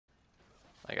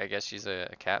Like, I guess she's a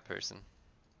cat person.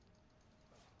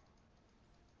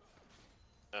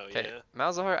 Oh Okay, yeah.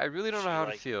 Malzahar, I really don't know She how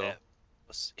to like feel. that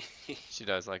pussy. She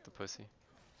does like the pussy.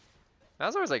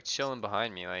 Malzahar's like chilling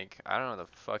behind me. Like, I don't know the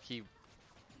fuck he.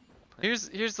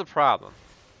 Here's the problem.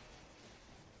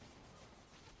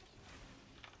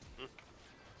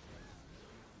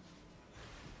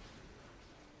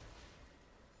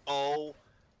 Oh,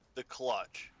 the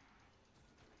clutch.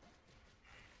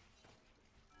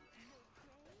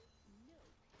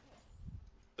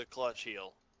 The clutch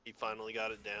heal. He finally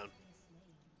got it down.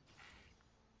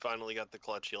 Finally got the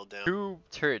clutch heal down. 2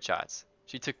 turret shots.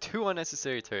 She took 2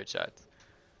 unnecessary turret shots.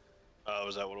 Oh,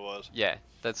 is that what it was? Yeah,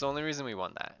 that's the only reason we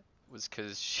won that. Was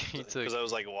because she took. Because I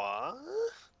was like, what?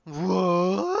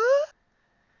 What?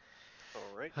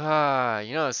 Alright. Ah,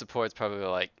 you know the support's probably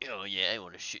like, oh yeah, I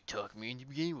want to shit talk me in the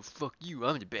beginning. Well, fuck you.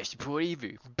 I'm the best support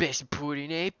ever. Best support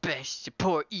in A, best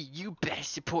support EU,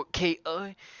 best support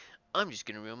KI. I'm just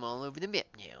gonna roam all over the map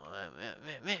now.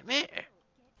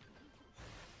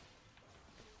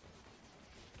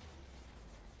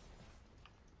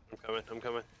 I'm coming, I'm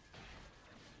coming.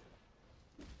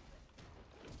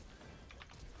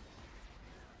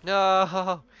 No,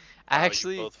 You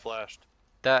actually, both flashed.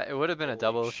 that it would have been a Holy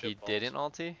double if shit he balls. didn't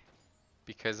ulti,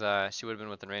 because she would have been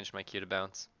within range of my Q to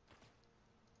bounce.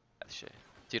 That shit.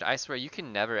 Dude, I swear you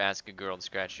can never ask a girl to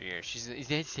scratch your ear. Is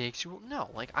that sexual? No,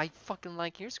 like I fucking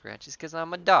like ear scratches because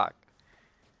I'm a dog.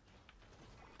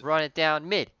 Run it down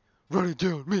mid. Run it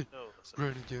down mid. No, listen.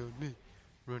 Run it down mid.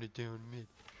 Run it down mid.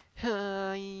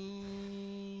 Hi.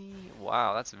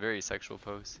 Wow, that's a very sexual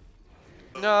pose.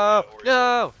 Oh, No, yeah,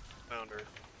 no. Found her.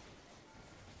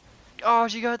 Oh,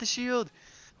 she got the shield.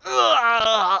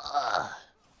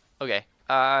 Okay, you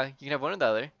can have one or the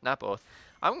other, not both.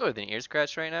 I'm going with an ear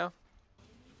scratch right now.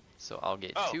 So I'll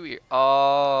get 2 ear.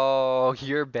 Oh,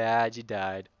 you're bad. You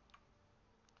died.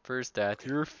 First death. Okay.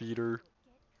 You're a feeder.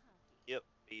 Yep,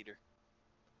 Peter.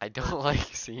 I don't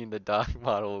like seeing the dog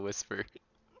model whisper.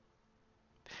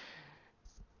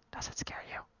 Does it scare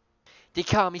you? They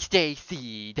call me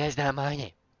Stacy. That's not my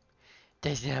name.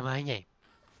 That's not my name.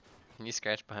 Can you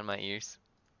scratch behind my ears?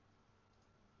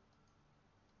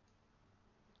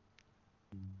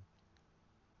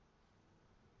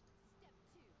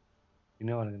 You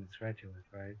know what I'm gonna scratch you with,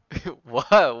 right? What?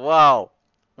 Wow.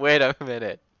 Wait a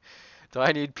minute. Do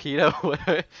I need PETA?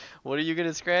 What are you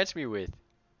gonna scratch me with?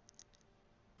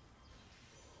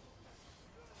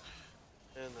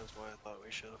 And that's why I thought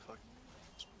we should have fucking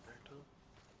smacked him.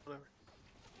 Whatever.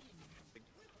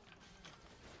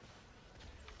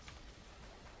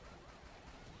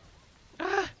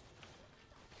 Ah!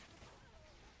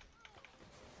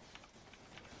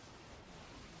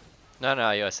 No, no,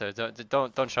 Yoso,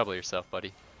 don't trouble yourself,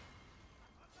 buddy.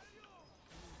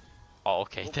 Oh,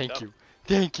 okay, thank you.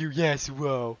 Thank you, yes,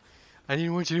 whoa. I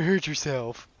didn't want you to hurt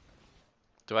yourself.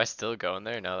 Do I still go in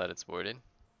there now that it's warded?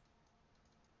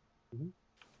 Mm-hmm.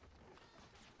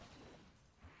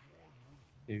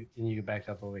 And you can back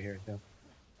up over here too.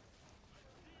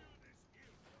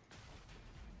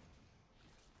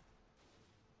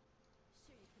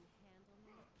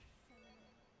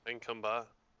 I can come by.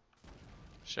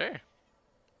 Sure.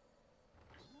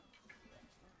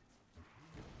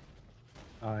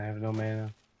 Oh, I have no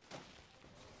mana.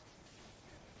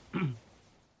 Go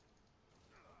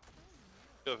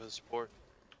for the support.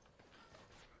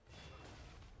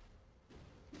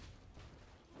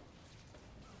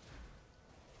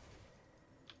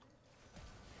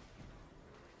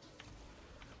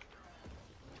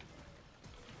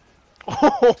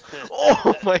 Oh,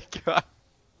 oh my god.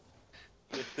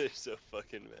 They're so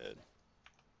fucking mad.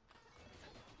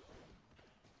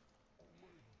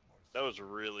 That was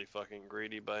really fucking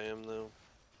greedy by him, though.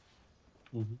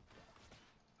 Mm-hmm.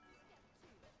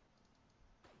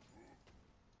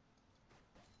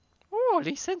 Oh,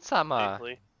 Lee Sin-sama. Do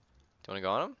Safely. you want to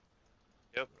go on him?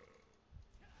 Yep.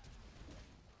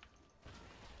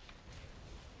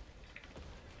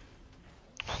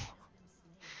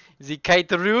 The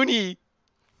Kaitaruni.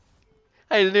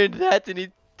 I learned that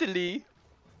in Italy.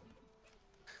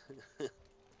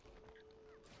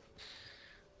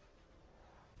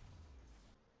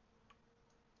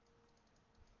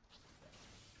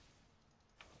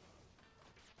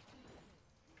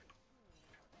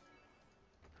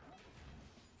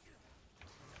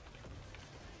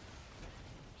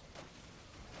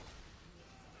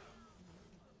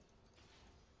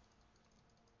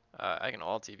 I can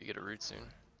ult if you get a root soon.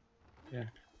 Yeah.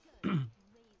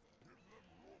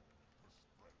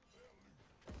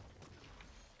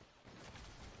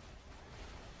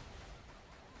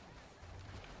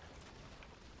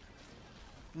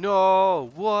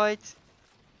 No, what?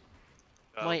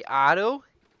 My auto?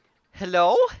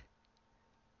 Hello?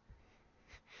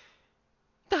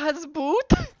 That's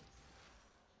boot?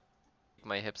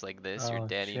 My hips like this, your Oh,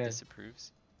 daddy shit.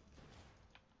 disapproves.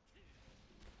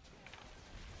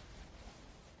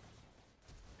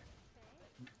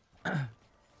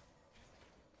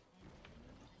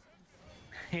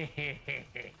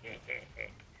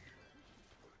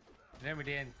 Never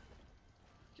did.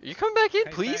 Are you coming back in,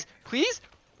 Guy's please? back. Please?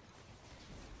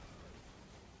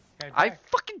 Guy's I back.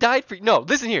 fucking died for you. No,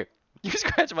 listen here. You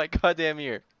scratch my goddamn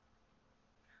ear.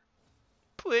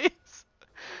 Please.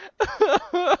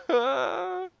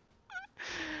 I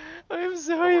am I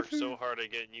sorry worked for so hard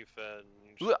at getting you fed. And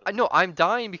you Look, just no, I'm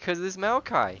dying because of this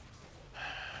Maokai.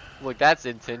 Look, that's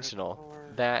intentional.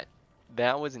 Hardcore.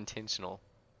 That was intentional.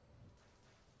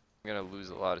 I'm gonna lose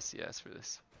a lot of CS for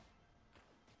this.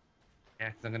 Yeah,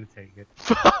 'cause I'm gonna take it.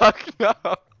 Fuck no.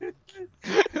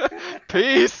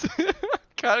 Peace.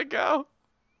 Gotta go.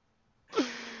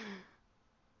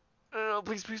 Oh,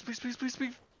 please, please, please, please, please,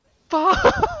 please.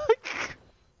 Fuck.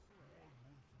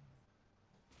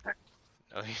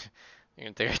 Oh, you're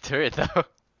gonna take a turret though.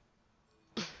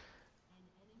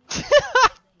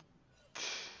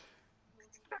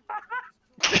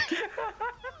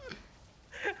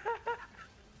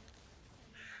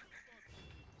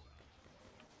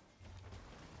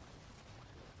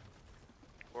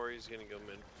 Or he's gonna go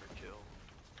mid for a kill.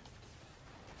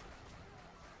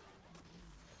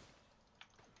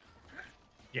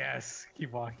 Yes,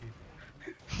 keep walking.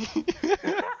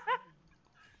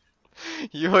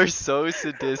 You are so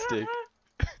sadistic.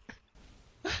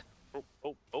 Oh,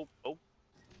 oh, oh, oh.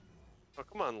 Oh,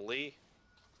 come on, Lee.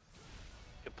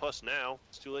 Get plus now.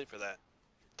 It's too late for that.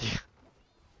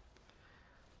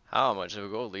 How much of a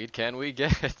goal lead can we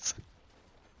get?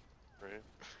 Right?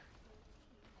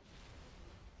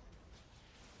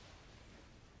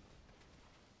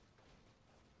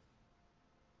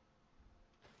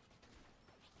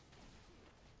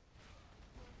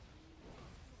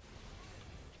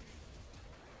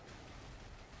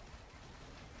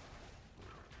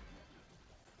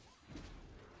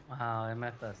 Wow,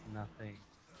 MF does nothing.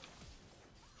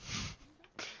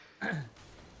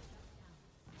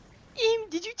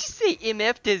 Did you just say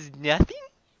MF does nothing?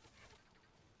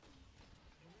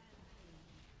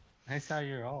 I saw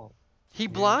your ult. He You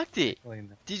blocked it. tickling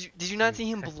the- Did you not you see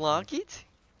him tickling. block it?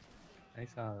 I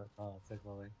saw the ult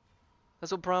tickling.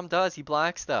 That's what Braum does. He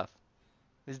blocks stuff.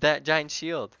 Is that giant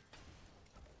shield?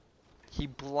 He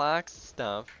blocks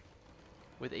stuff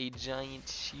with a giant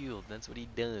shield. That's what he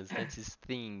does. That's his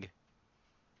thing.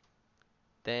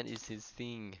 That is his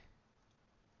thing.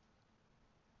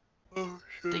 Oh,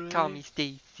 They call me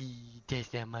Stacy. That's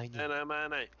that my name. And I'm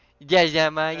on it. That's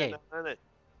that my And name. I'm on it.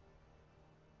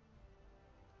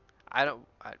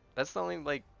 That's the only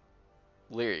like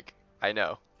lyric I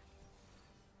know.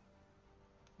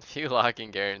 If you lock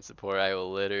in Garen support, I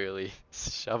will literally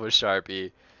shove a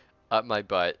Sharpie up my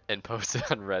butt and post it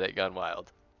on Reddit Gone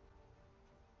Wild.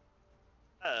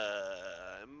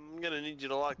 I'm gonna need you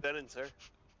to lock that in, sir.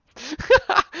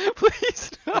 Please.